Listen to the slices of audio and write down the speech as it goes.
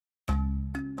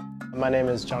My name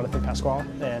is Jonathan Pascual,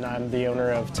 and I'm the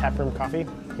owner of Taproom Coffee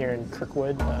here in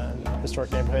Kirkwood,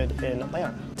 historic neighborhood in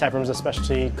Atlanta. Taproom is a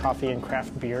specialty coffee and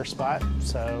craft beer spot,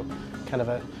 so kind of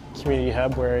a community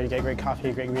hub where you get great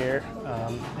coffee, great beer,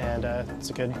 and it's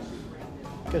a good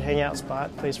hangout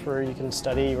spot, place where you can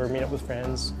study or meet up with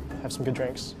friends, have some good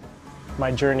drinks.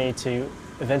 My journey to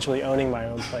eventually owning my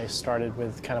own place started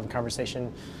with kind of a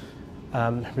conversation,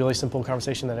 really simple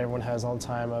conversation that everyone has all the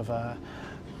time of,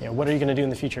 what are you going to do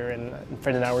in the future? And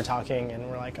Fred and I were talking, and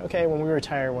we're like, okay, when we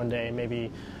retire one day,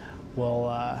 maybe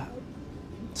we'll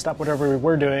stop whatever we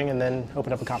were doing and then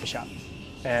open up a coffee shop.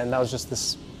 And that was just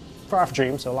this far-off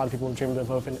dream, so a lot of people have dreamed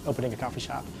of opening a coffee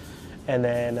shop. And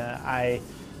then I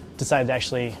decided to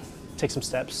actually take some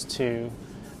steps to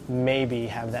maybe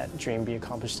have that dream be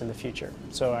accomplished in the future.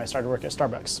 So I started working at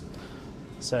Starbucks.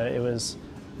 So it was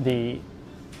the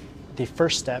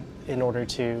first step in order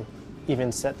to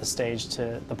even set the stage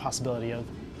to the possibility of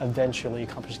eventually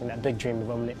accomplishing that big dream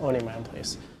of owning my own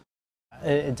place.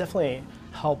 It definitely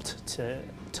helped to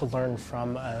learn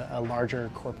from a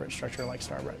larger corporate structure like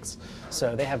Starbucks.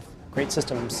 So they have great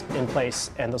systems in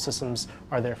place, and those systems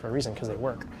are there for a reason because they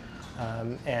work.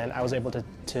 And I was able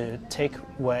to take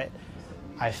what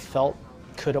I felt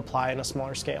could apply on a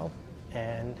smaller scale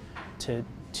and to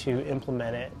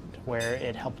implement it where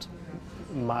it helped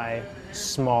my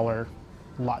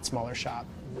lot smaller shop,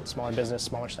 smaller business,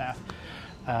 smaller staff.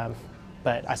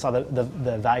 But I saw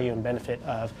the value and benefit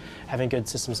of having good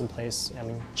systems in place,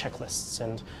 checklists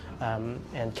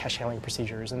and cash handling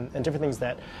procedures and different things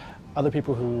that other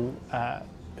people who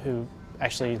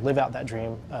actually live out that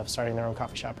dream of starting their own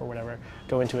coffee shop or whatever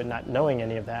go into it not knowing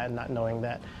any of that, and not knowing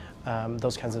that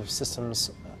those kinds of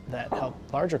systems that help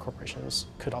larger corporations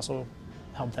could also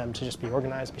help them to just be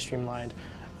organized, be streamlined,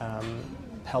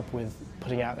 help with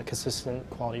putting out a consistent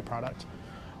quality product.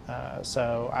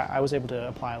 So I was able to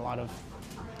apply a lot of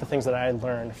the things that I had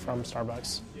learned from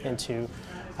Starbucks into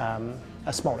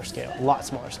a smaller scale, a lot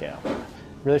smaller scale,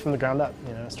 really from the ground up.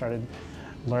 Started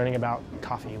learning about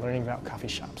coffee, learning about coffee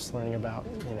shops, learning about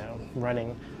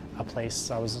running a place.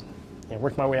 I was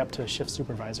worked my way up to a shift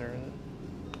supervisor, and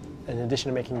in addition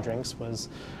to making drinks was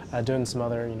doing some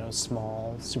other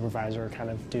small supervisor kind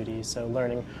of duties, so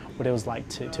learning what it was like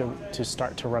to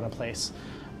start to run a place.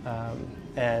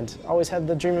 And always had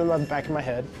the dream in the back of my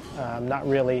head, not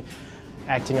really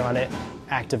acting on it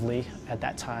actively at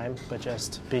that time, but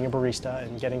just being a barista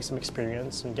and getting some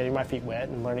experience and getting my feet wet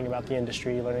and learning about the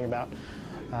industry, learning about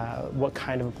what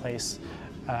kind of a place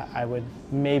I would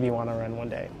maybe want to run one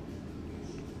day.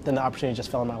 Then the opportunity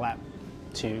just fell in my lap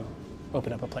to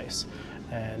open up a place.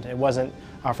 And it wasn't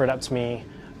offered up to me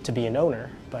to be an owner,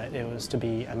 but it was to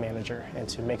be a manager and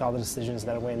to make all the decisions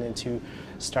that went into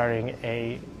starting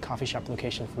a coffee shop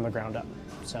location from the ground up.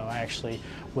 So I actually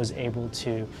was able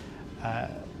to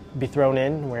be thrown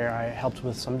in where I helped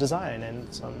with some design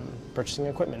and some purchasing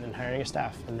equipment and hiring a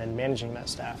staff and then managing that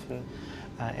staff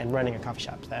and running a coffee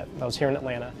shop that was here in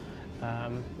Atlanta,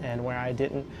 and where I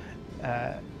didn't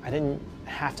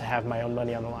have to have my own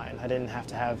money on the line. I didn't have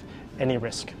to have any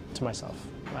risk to myself.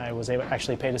 I was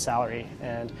actually paid a salary,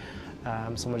 and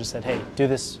someone just said, hey, do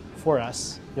this for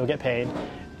us, you'll get paid,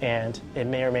 and it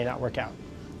may or may not work out.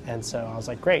 And so I was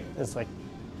like, great, it's like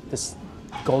this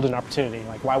golden opportunity.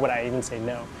 Like, why would I even say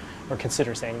no or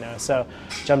consider saying no? So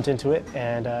jumped into it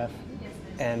and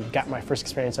got my first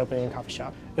experience opening a coffee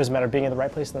shop. It was a matter of being in the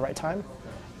right place at the right time,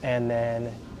 and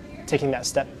then taking that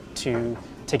step to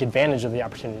take advantage of the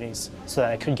opportunities so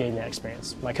that I could gain that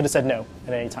experience. I could have said no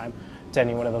at any time to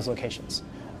any one of those locations,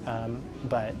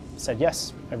 but said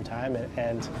yes every time,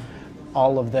 and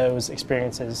all of those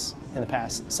experiences in the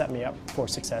past set me up for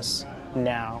success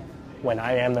now when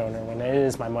I am the owner, when it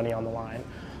is my money on the line.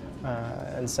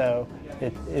 And so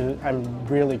I'm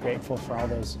really grateful for all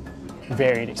those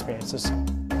varied experiences.